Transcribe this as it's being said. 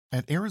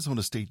At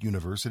Arizona State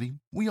University,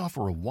 we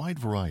offer a wide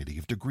variety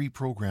of degree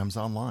programs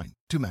online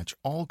to match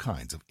all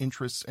kinds of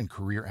interests and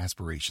career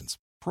aspirations.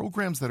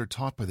 Programs that are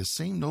taught by the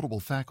same notable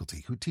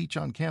faculty who teach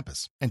on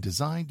campus and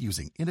designed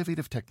using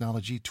innovative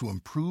technology to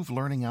improve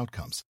learning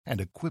outcomes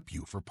and equip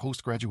you for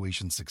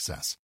post-graduation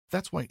success.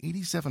 That's why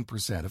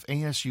 87% of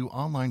ASU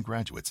online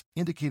graduates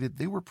indicated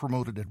they were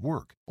promoted at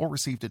work or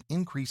received an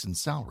increase in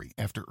salary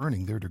after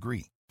earning their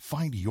degree.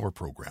 Find your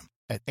program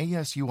at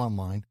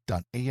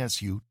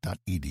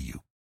asuonline.asu.edu.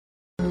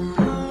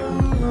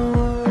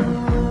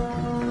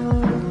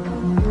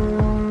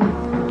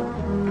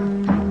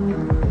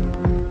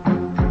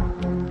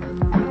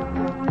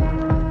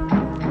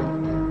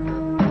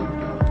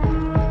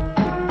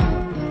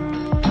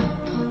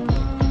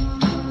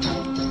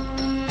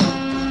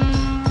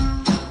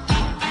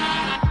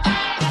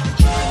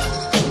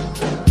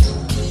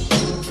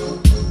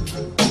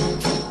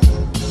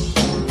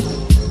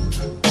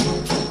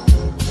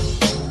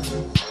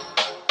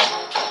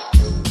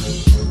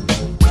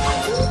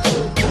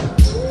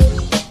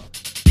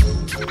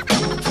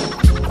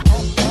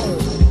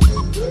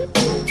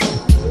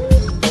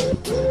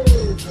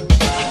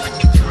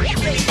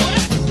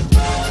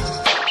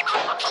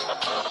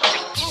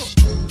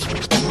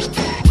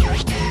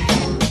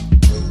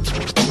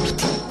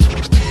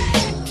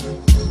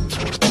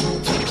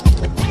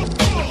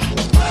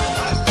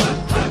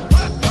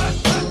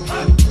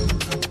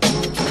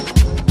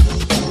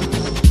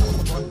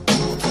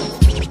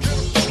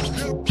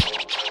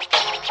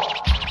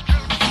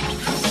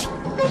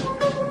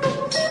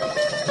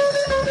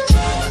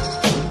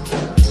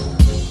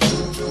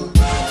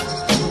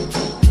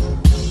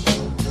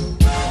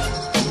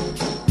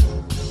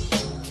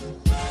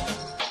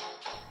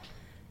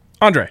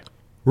 Andre,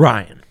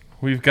 Ryan,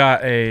 we've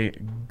got a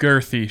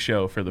girthy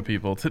show for the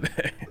people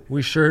today.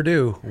 we sure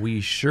do.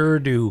 We sure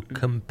do.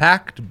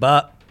 Compact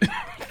but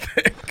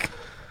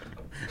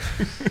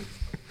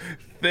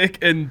Thick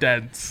and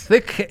dense.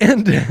 thick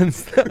and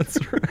dense. That's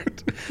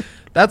right.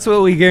 That's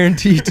what we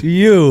guarantee to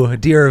you,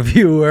 dear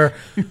viewer.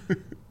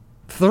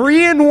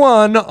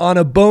 3-1 on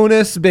a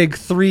bonus big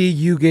three.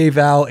 You gave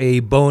out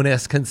a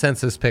bonus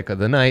consensus pick of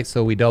the night,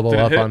 so we double Did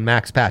it up hit? on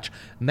Max Patch.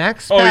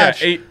 Max Oh, yeah,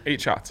 Patch,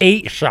 eight shots.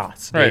 8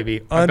 shots, Right,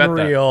 baby. I bet that.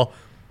 Unreal.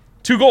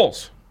 2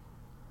 goals.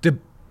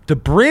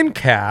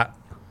 Debrincat.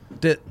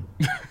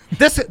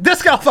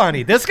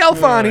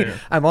 Descalfani. Yeah.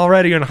 I'm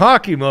already in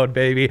hockey mode,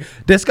 baby.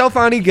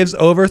 Descalfani gives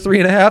over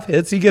 3.5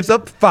 hits. He gives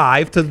up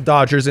 5 to the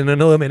Dodgers in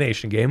an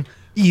elimination game.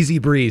 Easy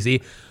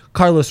breezy.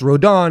 Carlos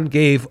Rodon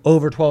gave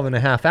over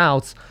 12.5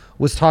 outs.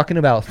 Was talking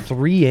about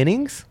 3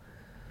 innings.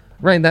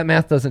 Ryan, that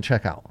math doesn't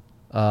check out.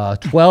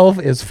 12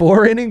 is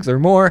 4 innings or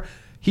more.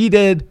 He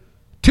did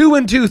 2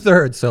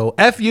 2/3. So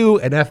F you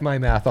and F my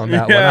math on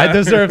that one. I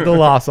deserve the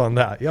loss on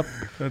that. Yep.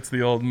 That's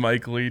the old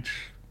Mike Leach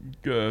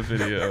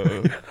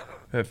video.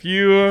 F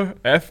you,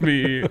 F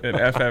me, and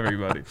F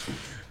everybody.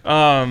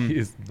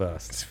 He's the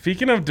best.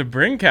 Speaking of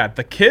Debrincat,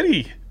 the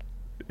kitty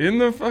in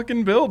the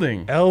fucking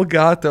building. El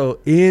Gato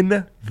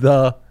in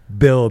the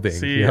building.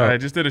 See, Yep. I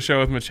just did a show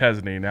with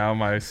McChesney. Now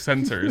my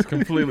sensor is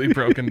completely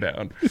broken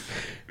down.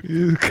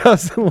 You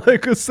cussing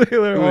like a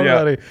sailor Yeah.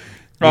 already.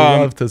 I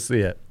love to see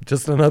it.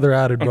 Just another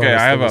added bonus I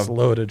have to this a-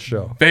 loaded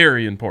show.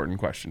 Very important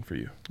question for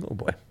you. Oh,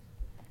 boy.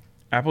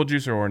 Apple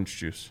juice or orange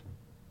juice?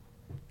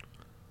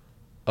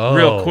 Oh,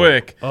 Real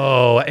quick.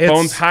 Oh, it's...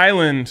 Bones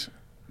Highland.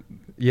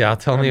 Yeah,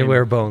 tell me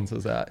where Bones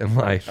is at in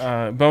life.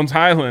 Bones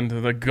Highland,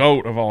 the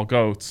goat of all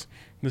goats,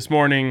 this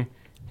morning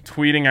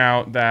tweeting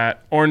out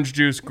that orange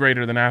juice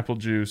greater than apple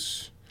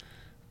juice.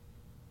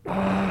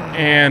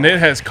 And it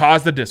has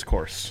caused a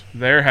discourse.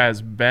 There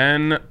has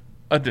been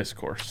a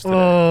discourse today.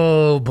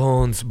 Oh,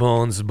 Bones.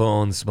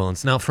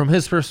 Now, from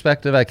his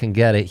perspective, I can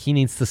get it. He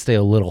needs to stay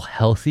a little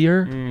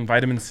healthier.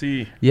 Vitamin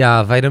C.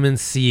 Yeah, vitamin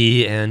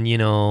C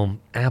and,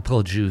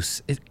 apple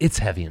juice. It's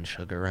heavy in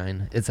sugar,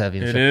 Ryan. It's heavy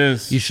in It sugar.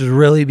 is. You should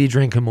really be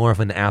drinking more of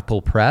an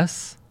apple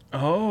press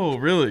Oh,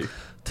 really?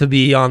 to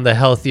be on the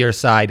healthier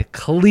side.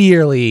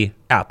 Clearly,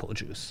 apple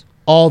juice.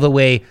 All the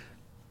way.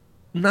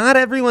 Not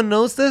everyone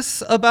knows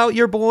this about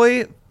your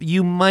boy.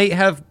 You might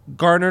have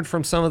garnered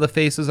from some of the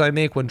faces I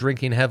make when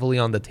drinking heavily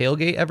on the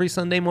tailgate every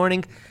Sunday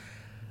morning.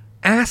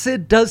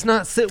 Acid does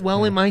not sit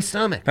well in my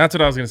stomach. That's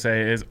what I was going to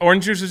say is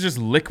orange juice is just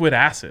liquid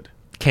acid.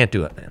 Can't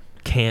do it, man.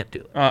 Can't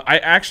do it. I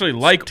actually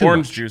like too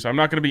orange much. juice. I'm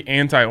not going to be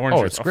anti-orange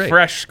Oh, juice. it's A great.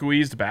 fresh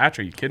squeezed batch.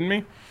 Are you kidding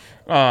me?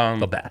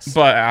 The best.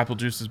 But apple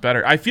juice is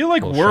better. I feel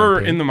like Little we're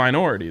champagne. in the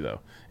minority, though.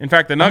 In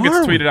fact, the Nuggets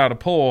Are we? tweeted out a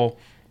poll.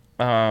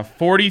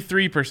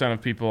 43%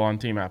 of people on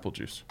Team Apple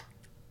Juice.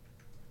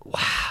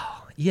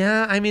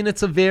 Yeah, I mean,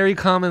 it's a very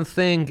common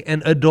thing,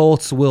 and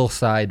adults will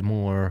side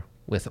more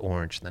with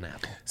orange than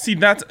apple. See,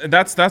 that's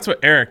what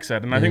Eric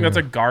said, and I think that's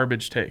a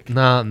garbage take.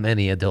 Not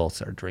many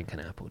adults are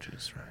drinking apple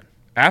juice, Ryan.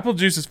 Apple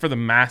juice is for the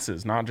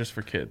masses, not just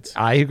for kids.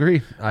 I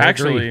agree.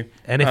 Actually,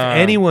 and if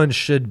anyone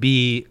should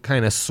be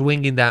kind of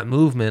swinging that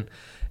movement,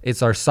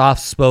 it's our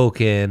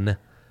soft-spoken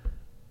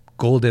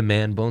golden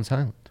man, Bones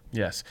Highland.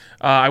 Yes.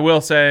 I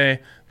will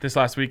say this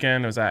last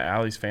weekend I was at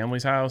Allie's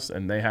family's house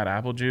and they had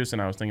apple juice,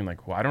 and I was thinking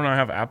like, why don't I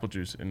have apple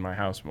juice in my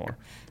house more?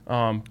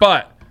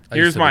 But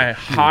here's my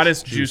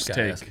hottest juice take.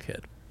 as a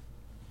kid.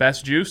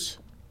 Best juice,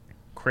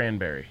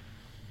 cranberry.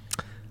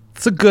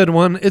 It's a good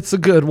one.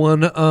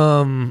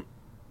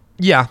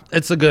 Yeah,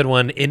 it's a good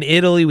one. In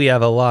Italy, we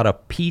have a lot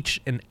of peach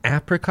and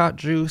apricot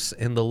juice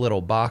in the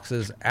little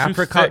boxes.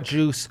 Apricot thick.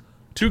 juice.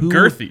 Too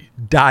girthy.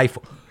 Die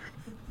for.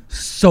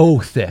 So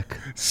thick.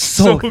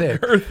 So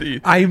thick.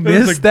 Girthy. I That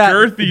miss is a that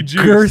girthy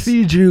juice.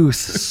 girthy juice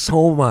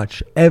so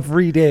much.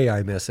 Every day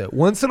I miss it.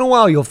 Once in a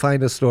while, you'll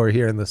find a store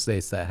here in the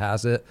States that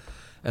has it,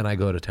 and I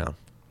go to town.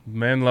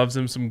 Man loves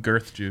him some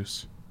girth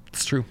juice.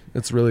 It's true.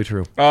 It's really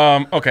true.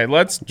 Okay,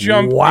 let's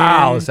jump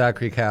Wow, in.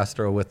 Zachary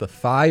Castro with the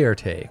fire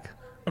take.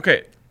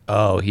 Okay,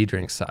 Oh, he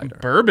drinks cider.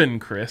 bourbon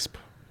crisp.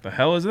 The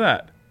hell is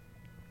that?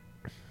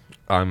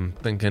 I'm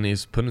thinking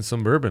he's putting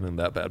some bourbon in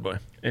that bad boy.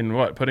 In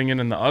what? Putting it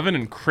in the oven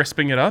and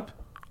crisping it up?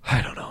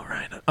 I don't know,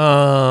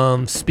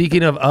 Ryan.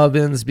 Speaking of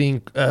ovens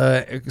being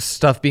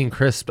stuff being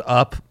crisped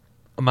up,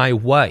 my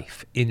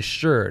wife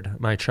insured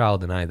my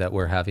child and I that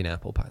we're having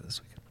apple pie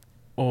this weekend.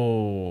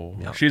 Oh,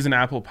 Yeah. she's an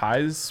apple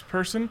pies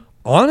person?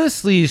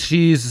 Honestly,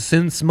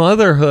 since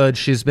motherhood,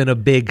 she's been a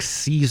big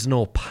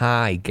seasonal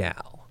pie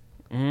gal.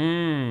 A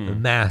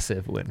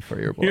massive win for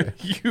your boy.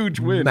 Huge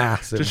win.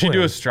 Massive Does she do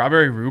win. a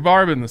strawberry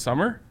rhurbarb in the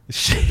summer?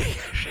 She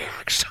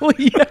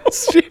actually,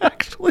 yes, she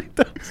actually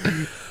does.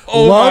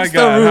 Oh Loves my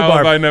God, the how have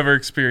rhubarb. I never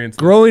experienced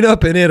that? Growing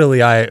up in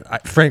Italy, I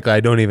frankly, I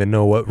don't even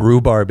know what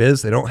rhubarb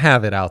is. They don't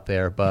have it out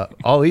there, but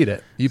I'll eat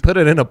it. You put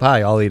it in a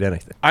pie, I'll eat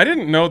anything. I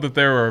didn't know that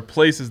there were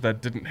places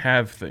that didn't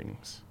have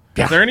things.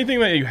 Yeah. Is there anything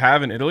that you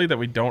have in Italy that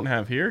we don't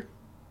have here?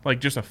 Like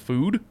just a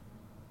food?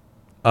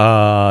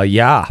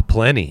 Yeah,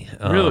 plenty.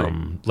 Really?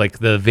 Like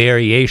the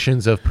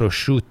variations of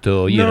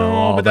prosciutto, you know,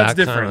 all but that's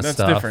that different. kind of That's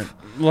stuff. different.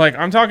 Like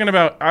I'm talking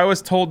about. I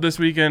was told this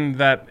weekend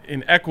that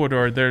in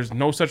Ecuador there's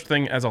no such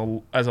thing as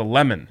a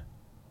lemon.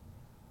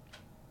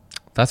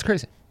 That's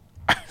crazy.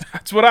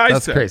 That's what I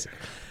That's said. crazy.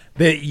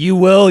 That you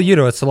will,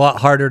 it's a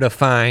lot harder to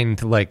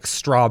find like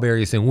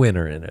strawberries in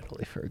winter in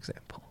Italy, for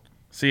example.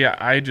 So yeah,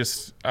 I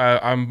just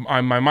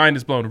my mind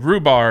is blown.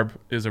 Rhubarb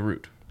is a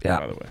root.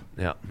 By the way.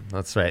 Yeah,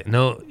 that's right.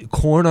 No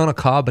corn on a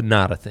cob, but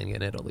not a thing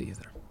in Italy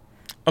either.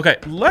 Okay,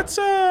 let's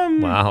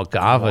Wow,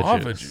 guava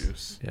guava juice.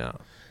 juice. Yeah.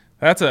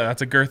 That's a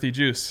girthy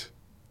juice.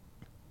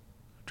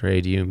 Dre,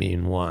 do you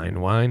mean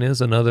wine? Wine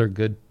is another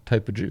good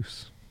type of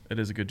juice. It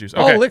is a good juice.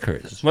 All Okay, liquor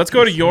is. let's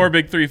go to your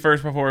big three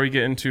first before we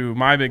get into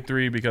my big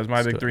three, because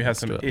my big do three it, has let's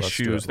some do it, let's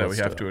do issues it, that we let's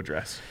have do to it.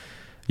 address.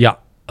 Yeah.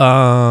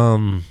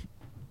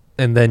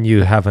 And then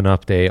you have an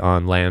update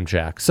on Lamb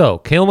Jack. So,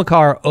 Kale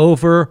McCarr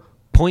over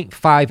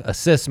 0.5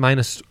 assists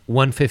minus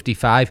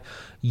 155.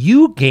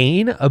 You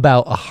gain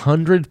about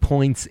 100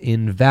 points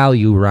in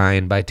value,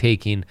 Ryan, by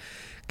taking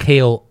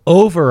Kale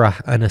over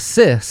an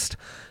assist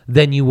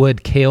than you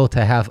would Kale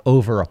to have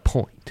over a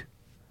point.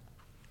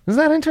 Is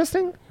that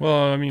interesting?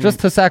 Well, I mean, Just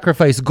to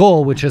sacrifice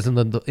goal, which is in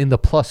the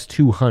plus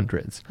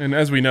 200s. and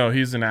as we know,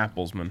 he's an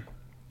Applesman.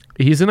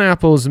 He's an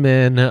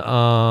Applesman,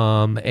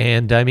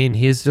 and I mean,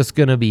 he's just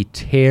going to be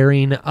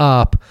tearing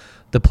up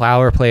the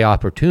power play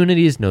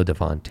opportunities. No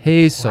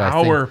Devontae's. So I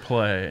think, Power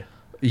play.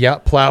 yeah,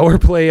 power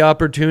play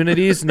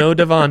opportunities. No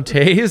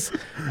Devontae's.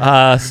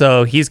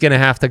 So he's going to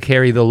have to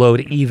carry the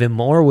load even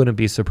more. Wouldn't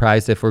be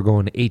surprised if we're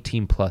going to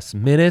 18 plus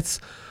minutes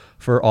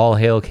for all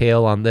hail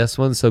Kale on this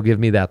one. So give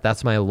me that.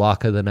 That's my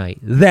lock of the night.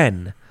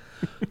 Then,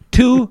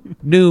 two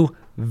new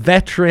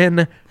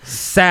veteran,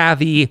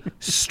 savvy,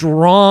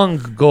 strong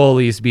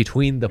goalies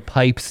between the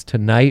pipes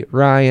tonight,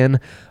 Ryan.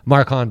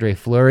 Marc-Andre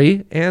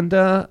Fleury and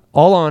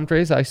all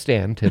Andres I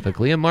stand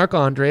typically, and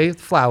Marc-Andre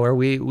Flower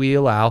we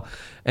allow.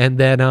 And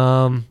then,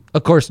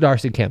 of course,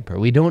 Darcy Kemper.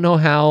 We don't know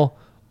how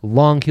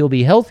long he'll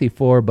be healthy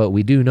for, but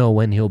we do know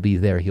when he'll be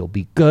there, he'll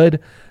be good.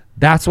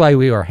 That's why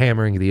we are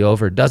hammering the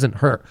over. Doesn't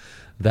hurt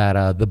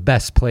that the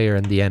best player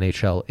in the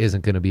NHL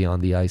isn't going to be on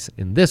the ice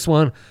in this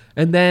one.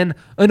 And then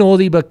an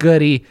oldie but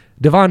goodie,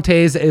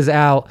 Devontae's is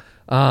out.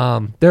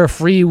 They're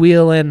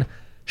freewheeling,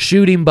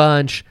 shooting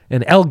bunch,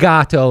 and El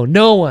Gato.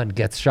 No one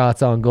gets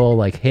shots on goal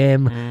like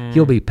him.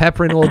 He'll be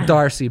peppering old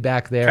Darcy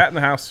back there. Cat in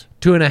the house.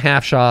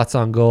 2.5 shots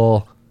on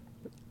goal.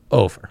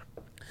 Over.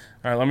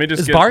 All right, let me just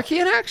Is get. Barkey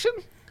in action?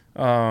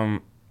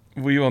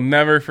 We will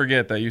never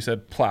forget that you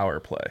said plower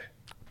play.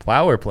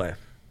 Flower play.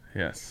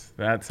 Yes,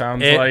 that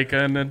sounds It- like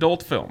an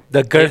adult film.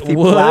 The girthy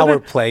would. flower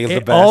play is the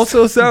It best.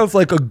 also sounds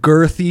like a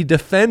girthy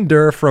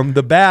defender from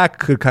the back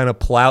could kind of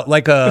plow,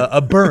 like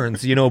a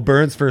Burns.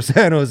 Burns for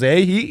San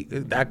Jose.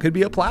 That could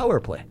be a plower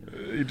play.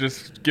 You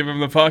just give him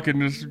the puck and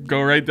just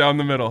go right down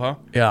the middle, huh?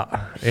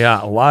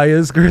 Yeah. Why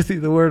is girthy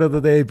the word of the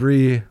day,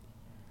 Bree?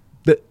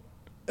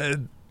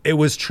 It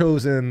was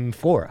chosen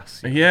for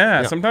us.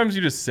 Yeah, sometimes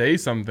you just say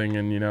something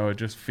and it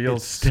just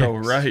feels so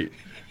sticks. right.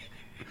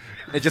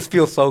 It just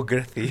feels so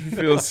girthy. It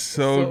feels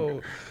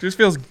just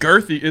feels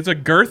girthy. It's a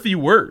girthy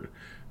word.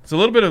 It's a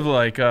little bit of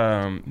like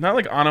not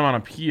like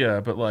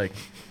onomatopoeia, but like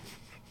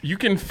you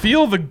can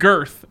feel the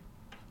girth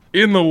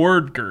in the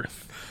word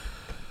girth.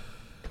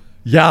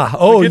 Yeah.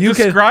 Oh, It you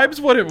can.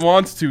 describes what it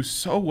wants to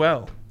so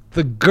well.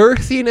 The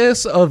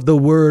girthiness of the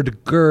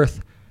word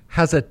girth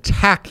has a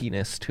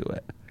tackiness to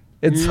it.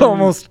 It's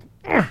almost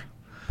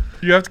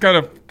You have to kind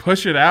of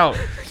push it out.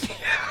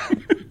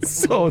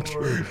 so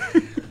true.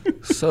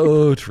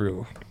 So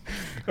true.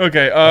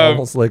 Okay.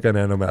 Almost like an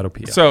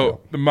onomatopoeia.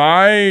 So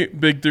my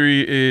big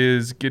three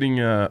is getting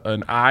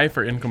an I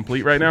for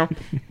incomplete right now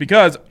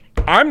because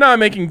I'm not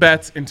making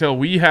bets until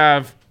we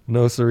have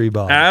no siree,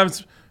 Bob.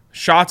 Avs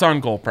shots on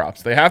goal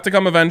props. They have to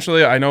come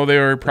eventually. I know they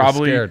were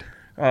probably scared.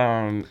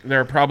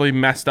 they're probably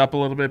messed up a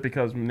little bit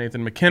because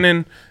Nathan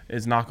McKinnon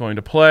is not going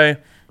to play.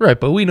 Right,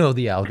 but we know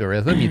the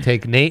algorithm. You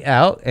take Nate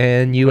out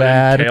and you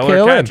add Kale or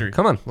Kale in. Kadri.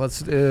 Come on,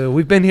 let's.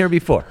 We've been here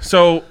before.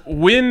 So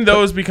when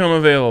those become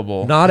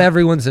available, Not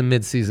everyone's in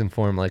mid-season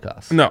form like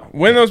us. no,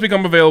 when those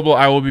become available,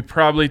 I will be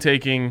probably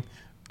taking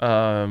 2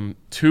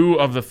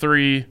 of the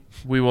 3.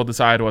 We will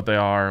decide what they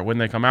are when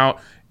they come out,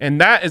 and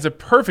that is a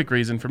perfect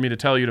reason for me to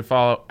tell you to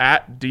follow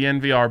at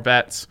DNVR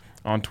Bets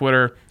on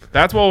Twitter.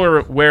 That's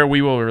where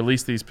we will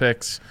release these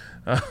picks.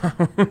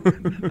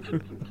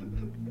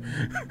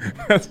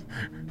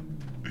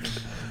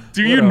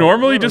 Do you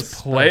normally what a just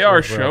play special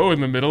our bro. show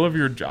in the middle of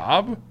your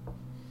job?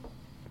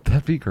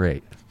 That'd be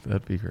great.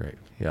 That'd be great.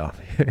 Yeah.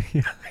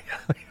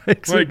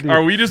 Like,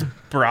 are we just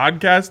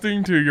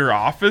broadcasting to your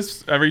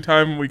office every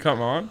time we come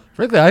on?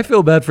 Frankly, I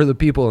feel bad for the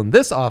people in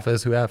this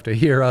office who have to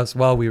hear us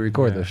while we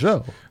record the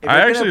show. If I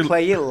you're actually- gonna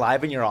play it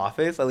live in your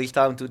office, at least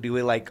tell them to do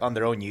it like on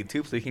their own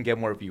YouTube so you can get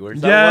more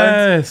viewers. At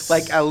Yes. once.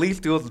 Like at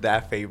least do us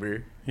that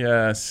favor.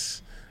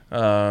 Yes.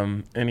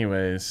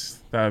 Anyways,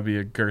 that would be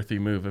a girthy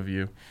move of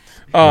you.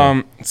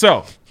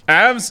 So,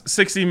 Avs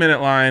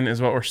 60-minute line is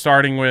what we're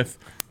starting with.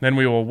 Then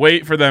we will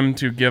wait for them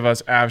to give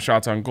us Avs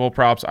shots on goal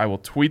props. I will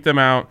tweet them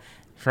out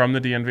from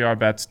the DNVR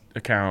Bets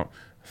account.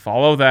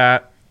 Follow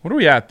that. What are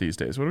we at these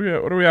days? What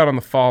are we at on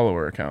the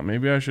follower account?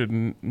 Maybe I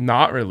should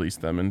not release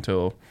them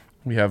until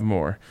we have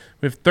more.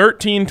 We have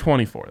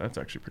 1324. That's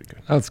actually pretty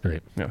good. That's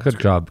great. Yeah, that's Good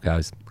great. job,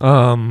 guys.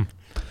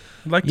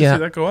 I'd like to Yeah. see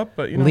that go up,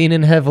 but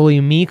Leaning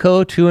heavily,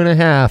 Miko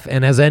 2.5.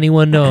 And as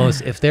anyone knows,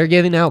 if they're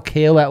giving out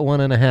Kale at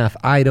 1.5,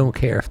 I don't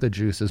care if the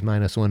juice is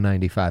minus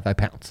 195. I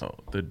pounce. Oh,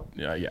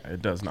 yeah,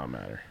 it does not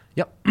matter.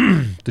 Yep.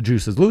 The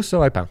juice is loose,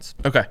 so I pounce.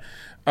 Okay.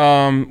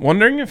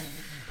 Wondering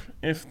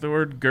if the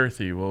word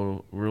girthy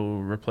will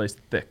replace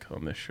thick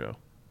on this show.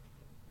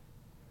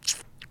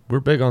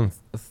 We're big on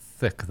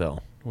thick,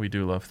 though. We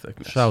do love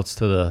thickness. Shouts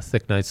to the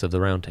thick knights of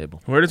the round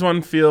table. Where does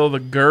one feel the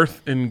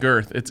girth in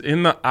girth? It's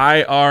in the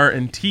I, R,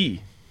 and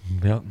T.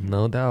 Yep,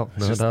 no doubt.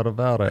 No doubt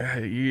about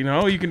it. You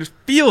know, you can just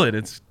feel it.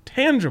 It's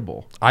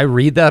tangible. I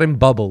read that in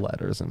bubble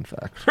letters, in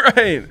fact.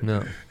 Right. No.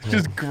 It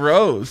just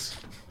grows.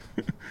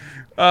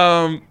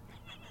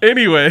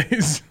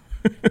 Anyways.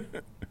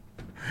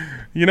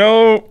 You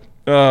know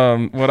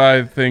what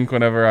I think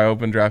whenever I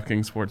open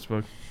DraftKings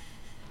Sportsbook?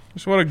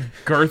 Just what a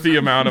girthy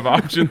amount of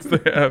options they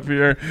have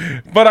here.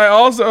 But I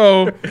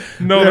also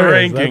know the There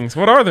is. rankings.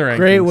 What are the rankings?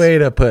 Great way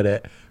to put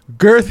it.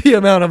 Girthy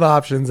amount of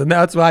options, and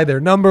that's why they're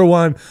number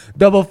one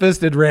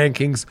double-fisted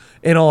rankings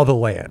in all the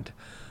land.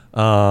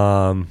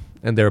 And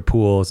their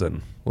pools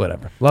and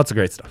whatever. Lots of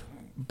great stuff.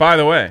 By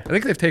the way, I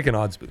think they've taken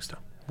odds boost.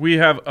 we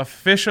have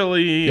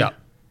officially Yeah.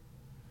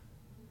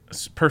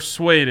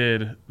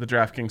 persuaded the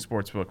DraftKings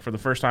Sportsbook for the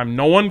first time.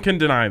 No one can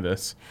deny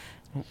this.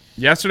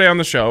 Yesterday on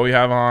the show, we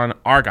have on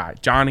our guy,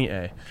 Johnny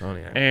A.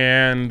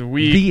 And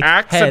we The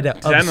head of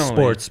accidentally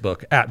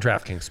Sportsbook at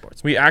DraftKings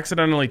Sportsbook. we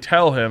accidentally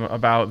tell him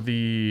about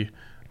the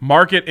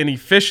market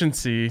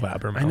inefficiency.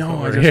 Blabbermouth I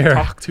know, I over just here.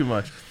 talk too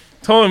much.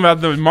 Told him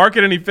about the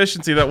market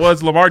inefficiency that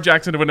was Lamar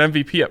Jackson to win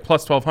MVP at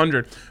plus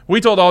 1,200.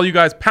 We told all you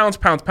guys, pounce.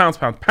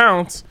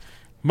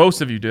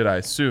 Most of you did, I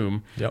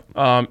assume. Yep.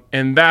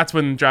 And that's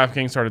when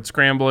DraftKings started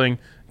scrambling.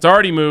 It's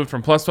already moved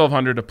from plus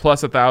 1,200 to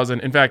plus 1,000.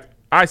 In fact,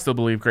 I still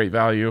believe great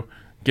value.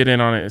 Get in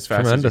on it as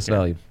fast Tremendous as you can.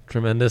 value.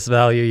 Tremendous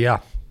value, yeah.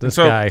 This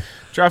So, guy.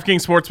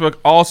 DraftKings Sportsbook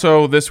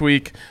also this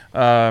week,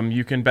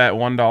 you can bet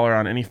 $1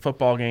 on any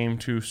football game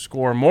to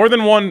score more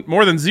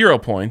than 0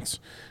 points,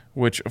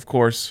 which of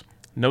course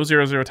no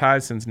 0-0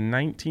 ties since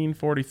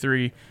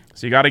 1943.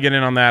 So you got to get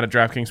in on that at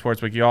DraftKings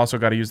Sportsbook. You also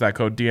got to use that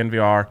code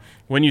DNVR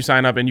when you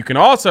sign up, and you can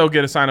also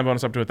get a sign-up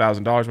bonus up to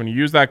 $1,000 when you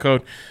use that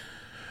code.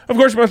 Of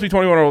course, you must be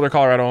 21 or older.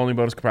 Colorado only.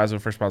 Bonus comprised of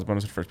a first deposit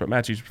bonus and first bet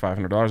match. Each for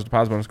 $500.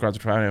 Deposit bonus requires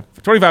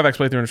 25x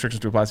playthrough and restrictions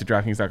to apply. See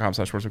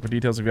DraftKings.com/sportsbook for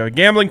details. If you have a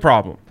gambling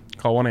problem,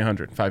 call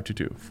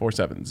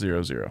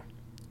 1-800-522-4700.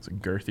 It's a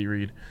girthy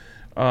read.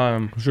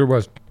 Sure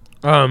was.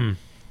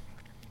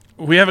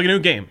 We have a new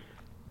game.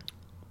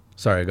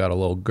 Sorry, I got a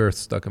little girth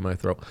stuck in my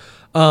throat.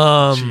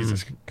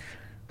 Jesus.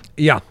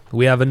 Yeah,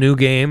 we have a new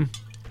game.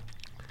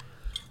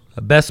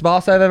 Best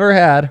boss I've ever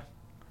had.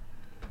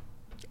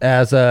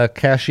 As a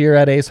cashier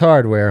at Ace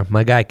Hardware,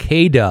 my guy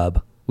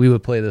K-Dub, we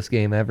would play this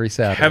game every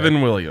Saturday.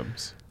 Kevin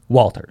Williams.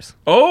 Walters.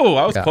 Oh,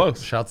 I was Yeah,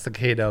 close. Shouts to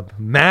K-Dub.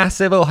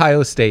 Massive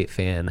Ohio State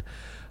fan.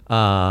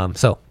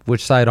 So,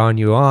 which side are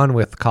you on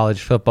with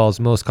college football's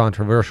most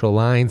controversial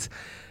lines?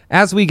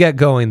 As we get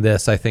going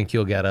this, I think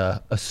you'll get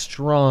a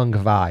strong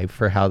vibe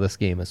for how this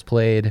game is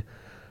played.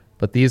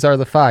 But these are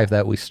the 5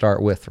 that we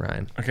start with,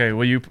 Ryan. Okay,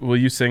 will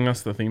you sing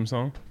us the theme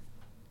song?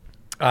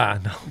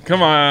 No.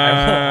 Come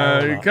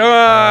on. Come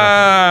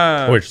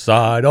on. Which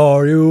side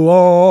are you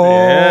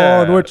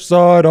on? Yeah. Which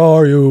side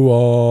are you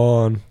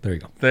on? There you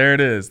go. There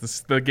it is.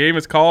 The game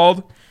is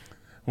called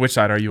Which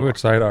Side Are You On? Which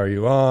side are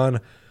you on?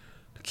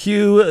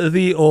 Cue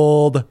the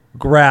old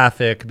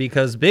graphic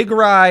because Big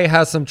Rye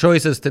has some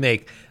choices to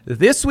make.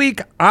 This week,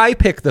 I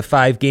pick the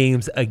 5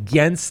 games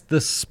against the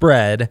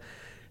spread.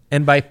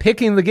 And by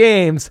picking the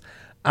games,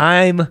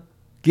 I'm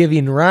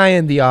giving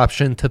Ryan the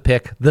option to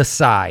pick the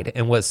side.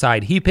 And what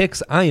side he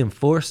picks, I am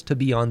forced to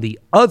be on the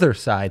other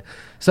side.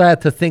 So I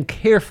had to think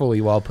carefully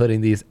while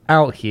putting these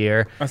out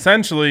here.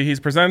 Essentially,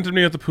 he's presented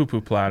me with the poo-poo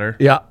platter.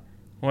 Yeah.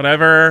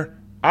 Whatever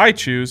I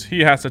choose,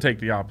 he has to take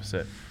the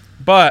opposite.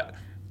 But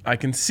I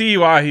can see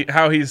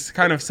how he's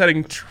kind of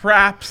setting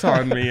traps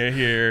on me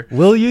here.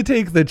 Will you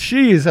take the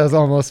cheese has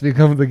almost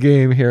become the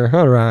game here,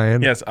 huh,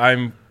 Ryan? Yes,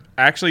 I'm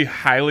actually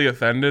highly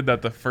offended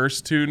that the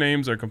first 2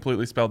 names are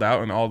completely spelled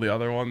out and all the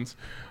other ones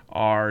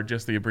are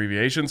just the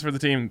abbreviations for the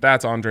team.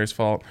 That's Andre's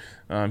fault.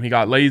 He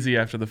got lazy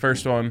after the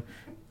first one,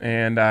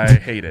 and I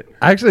hate it.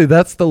 Actually,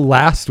 that's the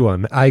last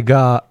one. I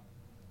got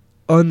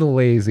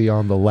unlazy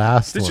on the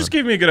last This one. just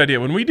gave me a good idea.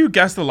 When we do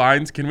Guess the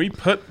Lines, can we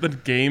put the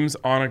games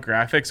on a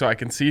graphic so I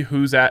can see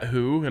who's at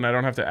who and I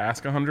don't have to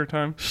ask 100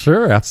 times?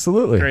 Sure,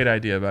 absolutely. Great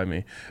idea by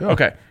me. Yeah.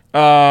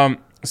 Okay.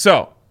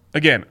 So,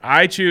 again,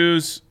 I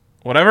choose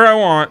whatever I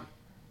want.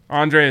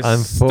 Andre is I'm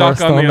stuck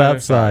forced on on the that other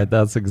side.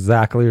 That's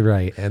exactly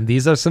right. And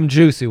these are some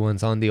juicy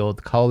ones on the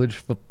old college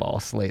football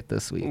slate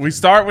this week. We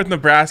start with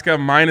Nebraska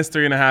minus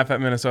 3.5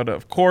 at Minnesota.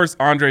 Of course,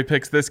 Andre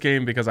picks this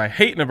game because I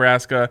hate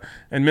Nebraska,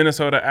 and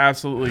Minnesota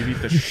absolutely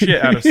beat the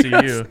shit out of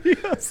CU.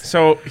 Yes.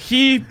 So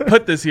he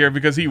put this here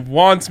because he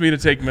wants me to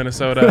take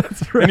Minnesota.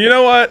 That's right. And you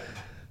know what?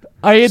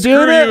 Are you Screw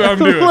doing it? you, I'm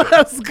doing it.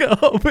 Let's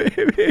go,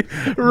 baby.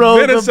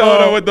 Roll Minnesota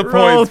the boat. with the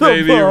Roll points, the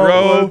baby. boat.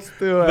 Row Let's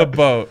do it. the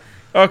boat.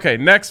 Okay,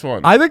 next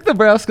one. I think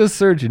Nebraska's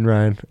surging,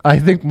 Ryan. I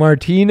think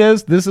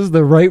Martinez, this is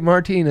the right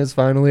Martinez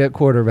finally at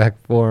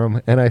quarterback for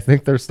him, and I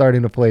think they're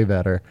starting to play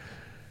better.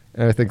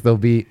 And I think they'll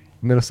beat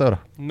Minnesota.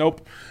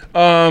 Nope.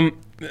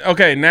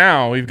 Okay,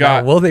 now we've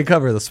got Will they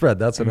cover the spread?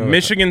 That's another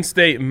Michigan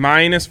State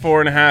minus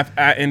 4.5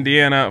 at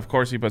Indiana. Of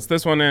course, he puts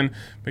this one in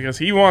because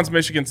he wants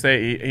Michigan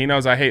State. He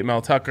knows I hate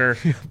Mel Tucker.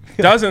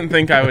 Doesn't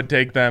think I would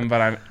take them,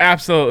 but I'm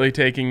absolutely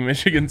taking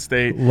Michigan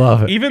State.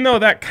 Love it. Even though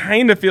that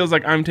kind of feels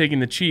like I'm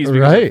taking the cheese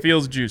because Right. it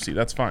feels juicy.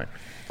 That's fine.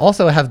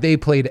 Also, have they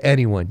played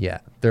anyone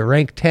yet? They're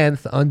ranked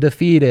 10th,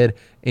 undefeated.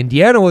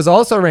 Indiana was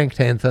also ranked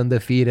 10th,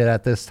 undefeated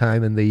at this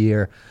time in the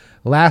year.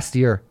 Last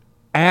year,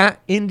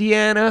 at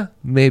Indiana,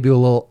 maybe a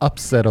little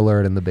upset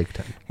alert in the Big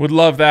Ten. Would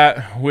love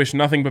that. Wish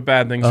nothing but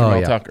bad things for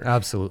Mel Tucker.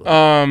 Absolutely.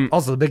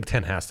 Also, the Big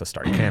Ten has to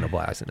start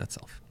cannibalizing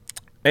itself.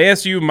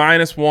 ASU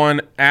minus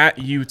 1 at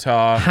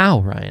Utah. How,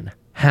 Ryan?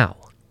 How?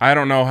 I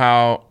don't know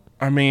how.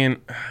 I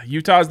mean,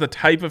 Utah is the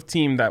type of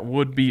team that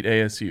would beat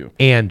ASU.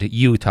 And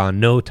Utah,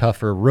 no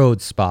tougher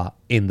road spot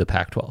in the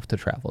Pac-12 to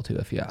travel to,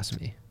 if you ask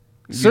me.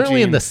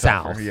 Certainly in the Eugene's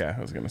tougher. South. Yeah,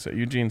 I was going to say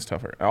Eugene's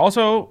tougher.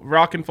 Also,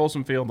 Rock and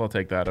Folsom Field, I'll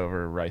take that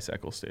over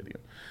Rice-Eccles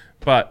Stadium.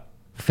 But,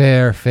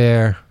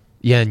 Fair.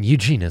 Yeah, and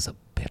Eugene is a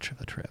bitch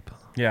of a trip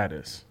yeah, it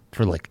is.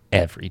 for like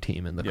every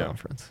team in the Yeah.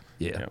 conference.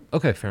 Yeah. Yeah.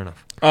 Okay, fair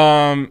enough.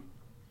 Um,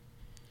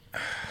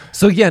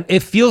 So again,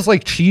 it feels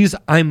like cheese.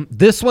 I'm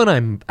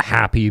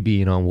happy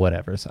being on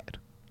whatever side.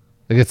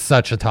 Like it's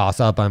such a toss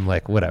up. I'm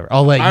like, whatever.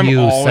 I'll let I'm you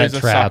set always a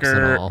traps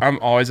sucker. and all. I'm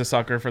always a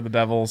sucker for the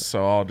Devils,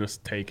 so I'll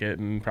just take it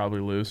and probably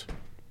lose.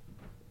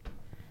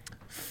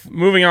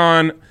 Moving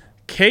on,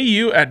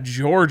 KU at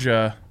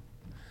Georgia.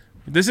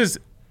 This is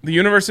the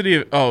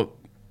University of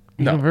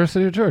no,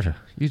 University of Georgia,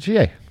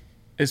 UGA,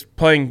 is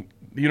playing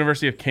the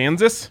University of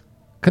Kansas.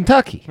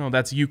 Kentucky. No,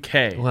 that's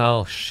UK.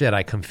 Well, shit,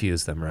 I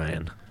confused them,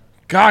 Ryan.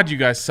 God, you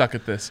guys suck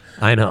at this.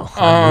 I know.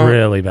 I'm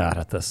really bad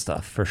at this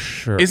stuff for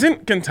sure.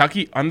 Isn't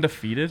Kentucky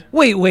undefeated?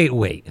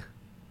 Wait.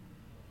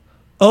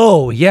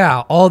 Oh, yeah.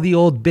 All the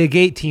old Big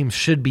 8 teams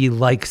should be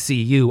like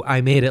CU.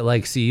 I made it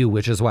like CU,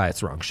 which is why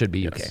it's wrong. Should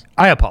be UK. Yes.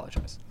 I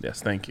apologize. Yes,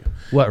 thank you.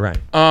 What,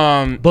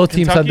 Ryan? Both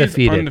teams Kentucky's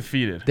undefeated.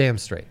 undefeated. Damn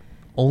straight.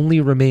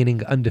 Only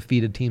remaining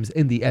undefeated teams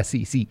in the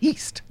SEC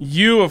East.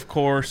 You, of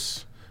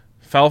course,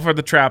 fell for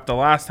the trap the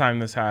last time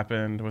this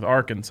happened with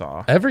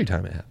Arkansas. Every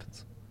time it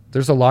happens.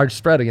 There's a large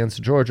spread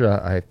against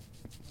Georgia. I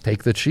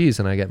take the cheese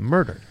and I get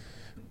murdered.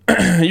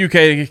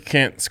 UK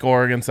can't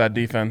score against that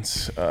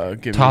defense.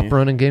 Top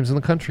running games in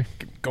the country.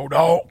 Go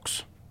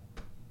Dogs.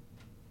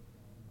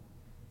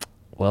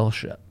 Well,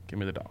 shit. Give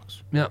me the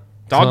Dogs. Yeah.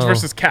 Dogs So-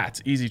 versus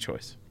Cats. Easy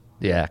choice.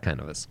 Yeah,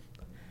 kind of is.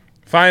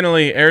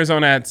 Finally,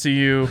 Arizona at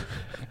CU.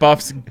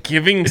 Buffs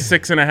giving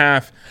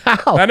 6.5.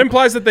 How? That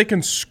implies that they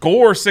can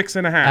score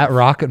 6.5. At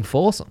Rock and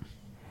Folsom.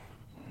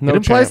 No it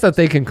implies chance. that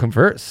they can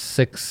convert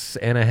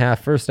 6.5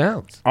 first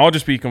downs. I'll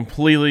just be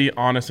completely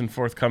honest and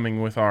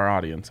forthcoming with our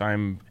audience.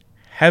 I'm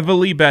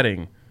heavily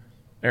betting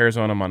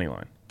Arizona money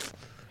line.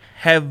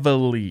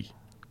 Heavily.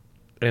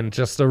 And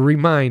just a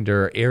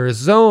reminder,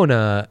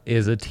 Arizona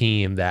is a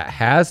team that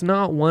has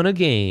not won a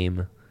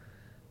game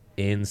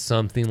in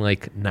something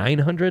like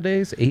 900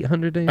 days,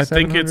 800 days, I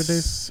think 700 it's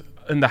days.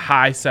 in the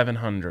high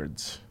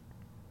 700s.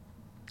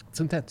 It's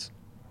intense.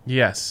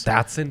 Yes.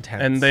 That's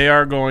intense. And they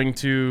are going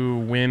to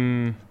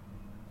win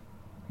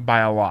by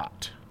a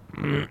lot.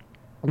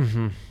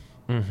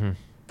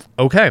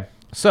 Okay,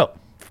 so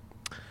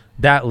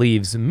that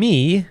leaves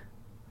me.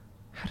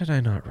 How did I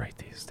not write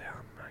these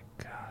down? My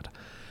God.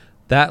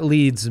 That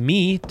leads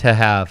me to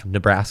have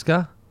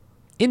Nebraska,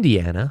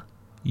 Indiana,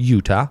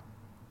 Utah,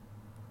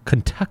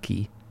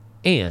 Kentucky,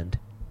 and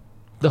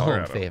the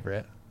Colorado. home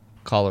favorite,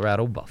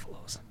 Colorado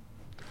Buffaloes.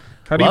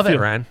 How do Love you it,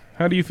 feel, Ryan.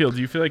 How do you feel? Do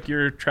you feel like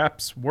your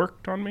traps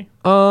worked on me?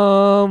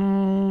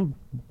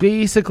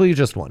 Basically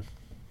just one,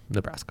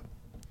 Nebraska.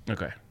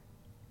 Okay.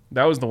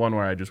 That was the one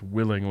where I just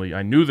willingly,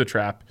 I knew the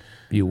trap.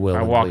 You will.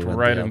 I walked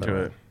right into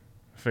it.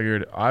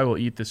 Figured I will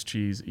eat this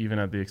cheese even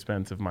at the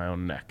expense of my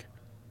own neck.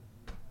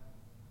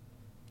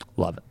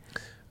 Love it.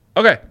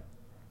 Okay.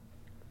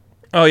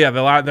 Oh, yeah,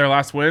 their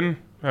last win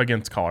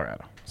against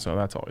Colorado. So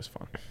that's always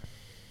fun.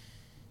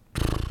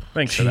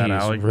 Thanks for that, Jeez,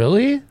 Allie.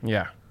 really?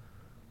 Yeah.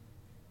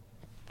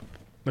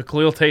 The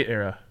Khalil Tate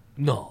era.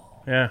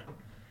 No. Yeah.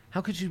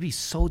 How could you be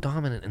so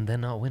dominant and then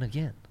not win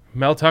again?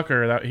 Mel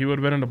Tucker, he would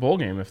have been in a bowl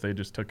game if they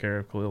just took care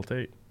of Khalil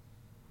Tate.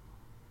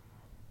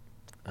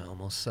 I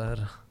almost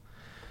said.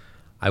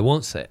 I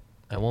won't say it.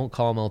 I won't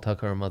call Mel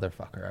Tucker a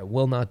motherfucker. I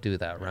will not do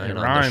that, Ryan, It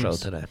on rhymes. the show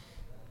today.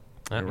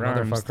 It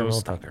rhymes.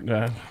 Motherfucker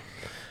Mel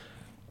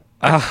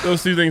Tucker.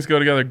 Those two things go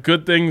together.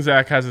 Good thing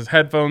Zach has his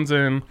headphones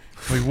in.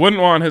 We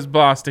wouldn't want his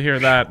boss to hear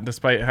that,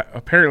 despite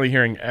apparently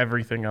hearing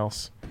everything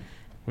else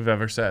we've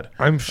ever said.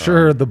 I'm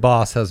sure the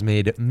boss has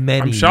made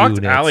many I'm shocked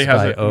units Allie by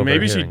has it.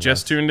 Maybe she overhearing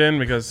just us. tuned in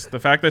because the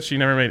fact that she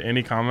never made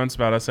any comments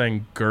about us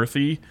saying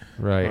girthy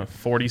Right.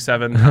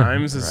 47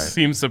 times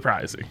seems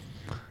surprising.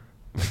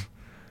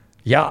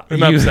 Yeah.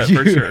 An upset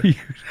for sure.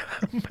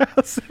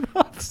 Massive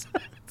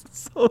upset.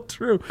 It's so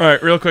true. All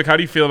right, real quick. How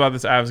do you feel about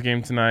this Avs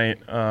game tonight?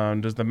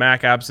 Does the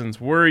Mac absence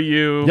worry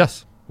you?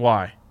 Yes.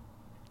 Why?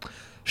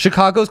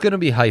 Chicago's going to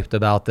be hyped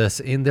about this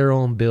in their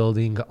own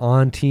building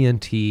on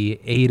TNT,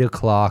 8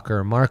 o'clock,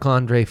 or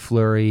Marc-Andre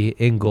Fleury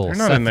in goal. They're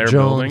not Seth in their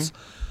Jones.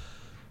 building.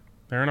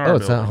 They're in our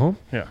It's building. at home?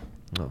 Yeah.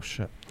 Oh,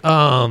 shit.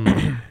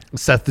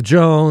 Seth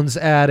Jones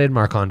added,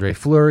 Marc-Andre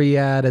Fleury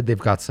added. They've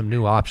got some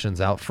new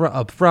options up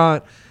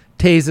front.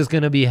 Taze is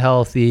going to be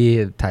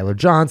healthy. Tyler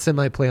Johnson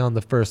might play on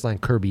the first line.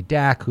 Kirby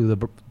Dack, who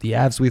the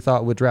Avs we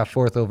thought would draft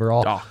 4th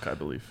overall. Doc, I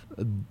believe.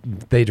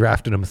 They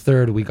drafted him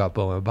 3rd. We got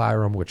Bowen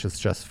Byram, which is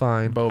just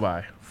fine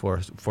Bobai.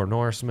 for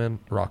Norseman.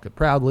 Rock it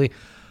proudly.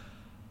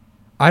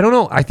 I don't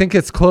know. I think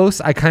it's close.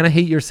 I kind of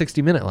hate your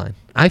 60-minute line.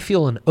 I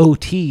feel an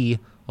OT,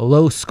 a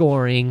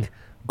low-scoring,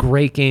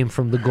 great game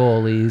from the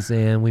goalies,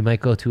 and we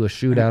might go to a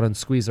shootout and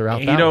squeeze her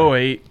out that way.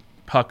 808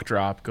 puck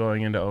drop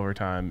going into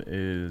overtime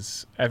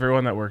is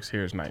everyone that works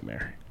here is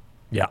nightmare.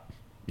 Yeah.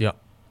 Yeah.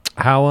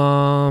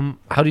 How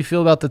do you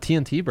feel about the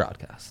TNT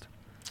broadcast?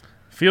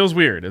 Feels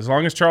weird. As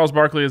long as Charles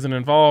Barkley isn't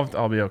involved,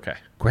 I'll be okay.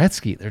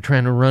 Gretzky, they're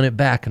trying to run it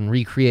back and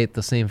recreate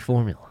the same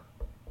formula.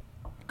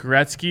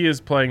 Gretzky is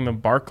playing the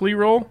Barkley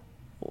role.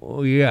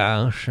 Oh,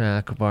 yeah,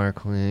 Shaq,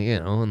 Barkley,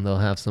 and they'll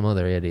have some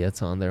other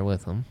idiots on there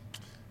with them.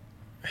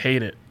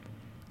 Hate it.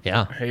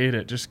 Yeah. Hate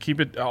it. Just keep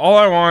it. All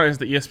I want is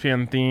the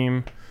ESPN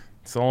theme.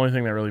 It's the only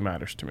thing that really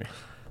matters to me.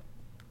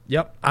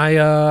 Yep.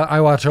 I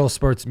watch all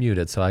sports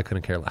muted, so I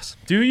couldn't care less.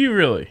 Do you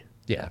really?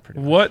 Yeah, pretty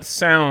much. What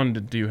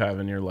sound do you have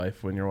in your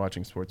life when you're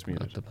watching sports That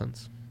muted?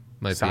 depends.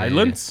 Might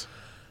Silence?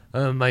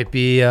 Might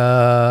be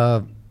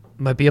a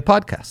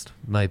podcast.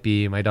 Might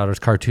be my daughter's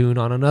cartoon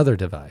on another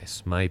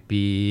device. Might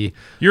be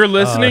You're a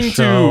listening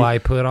show to I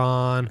put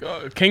on.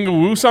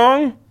 Kangaroo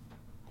song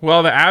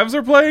while the Avs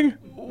are playing?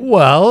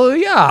 Well,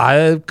 yeah,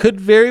 it could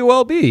very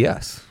well be.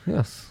 Yes.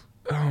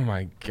 Oh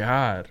my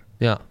God.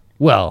 Yeah.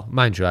 Well,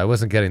 mind you, I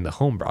wasn't getting the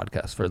home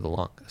broadcast for the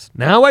longest.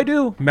 Now I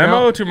do.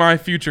 Memo Now, to my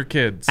future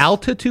kids.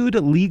 altitude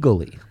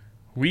legally.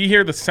 We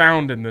hear the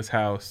sound in this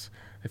house.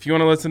 If you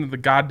want to listen to the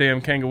goddamn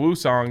Kangaroo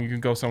song, you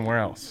can go somewhere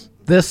else.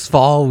 This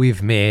fall,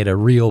 we've made a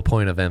real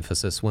point of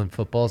emphasis when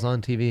football's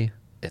on TV.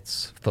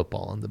 It's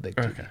football on the big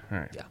TV. Okay, all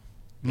right. Yeah.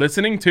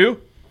 Listening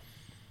to?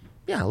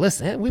 Yeah,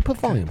 listen, we put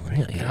volume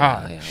on.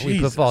 God, We put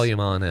Jesus. volume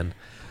on, and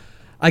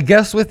I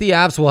guess with the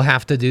Avs, we'll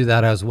have to do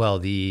that as well.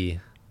 The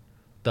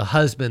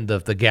husband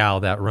of the gal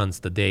that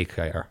runs the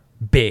daycare,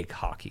 big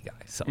hockey guy.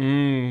 So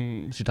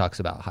she talks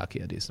about hockey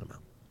a decent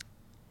amount.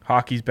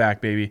 Hockey's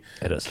back, baby.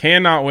 It is.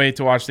 Cannot wait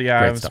to watch the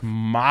Avs stuff.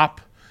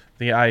 mop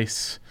the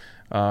ice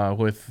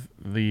with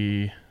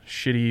the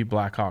shitty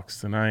Blackhawks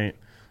tonight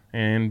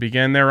and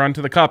begin their run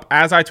to the cup.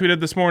 As I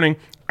tweeted this morning,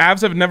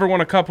 Avs have never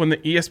won a cup when the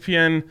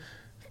ESPN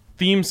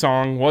theme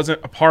song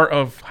wasn't a part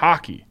of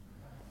hockey.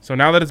 So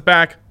now that it's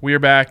back, we are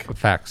back.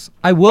 Facts.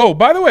 I will. Oh,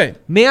 by the way,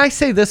 May I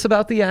say this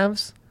about the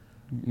Avs?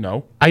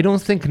 no. I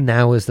don't think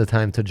now is the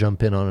time to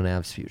jump in on an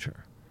Avs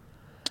future.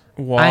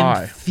 Why?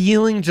 I'm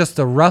feeling just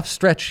a rough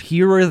stretch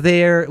here or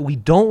there. We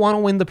don't want to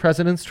win the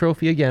President's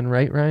Trophy again,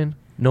 right, Ryan?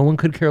 No one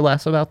could care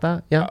less about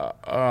that. Yeah,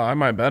 I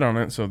might bet on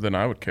it, so then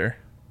I would care.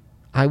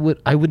 I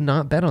would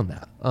not bet on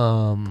that.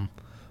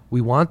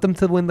 We want them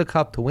to win the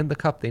cup. To win the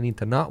cup, they need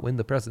to not win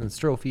the President's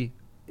Trophy.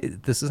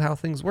 This is how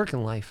things work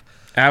in life.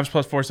 Avs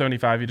plus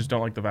 475. You just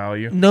don't like the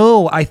value.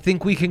 No, I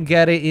think we can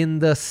get it in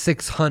the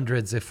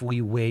 600s if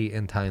we wait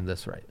and time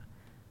this right.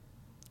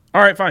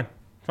 All right, fine.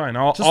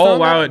 I'll throw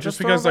allow that- it just just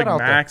throw because that like out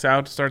there. Max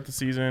out to start the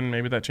season.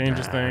 Maybe that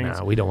changes things.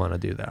 No, we don't want to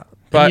do that.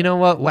 But- And you know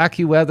what?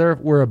 Wacky weather,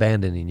 we're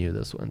abandoning you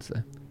this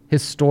Wednesday.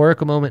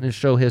 Historic moment in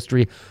show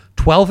history.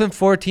 12 and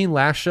 14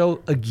 last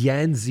show.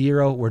 Again,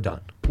 0. We're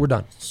done.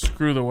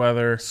 Screw the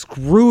weather.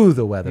 Screw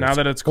the weather. Now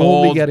that it's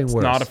only cold, getting it's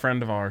worse. not a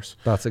friend of ours.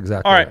 That's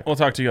exactly All right, we'll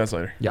talk to you guys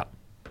later. Yeah.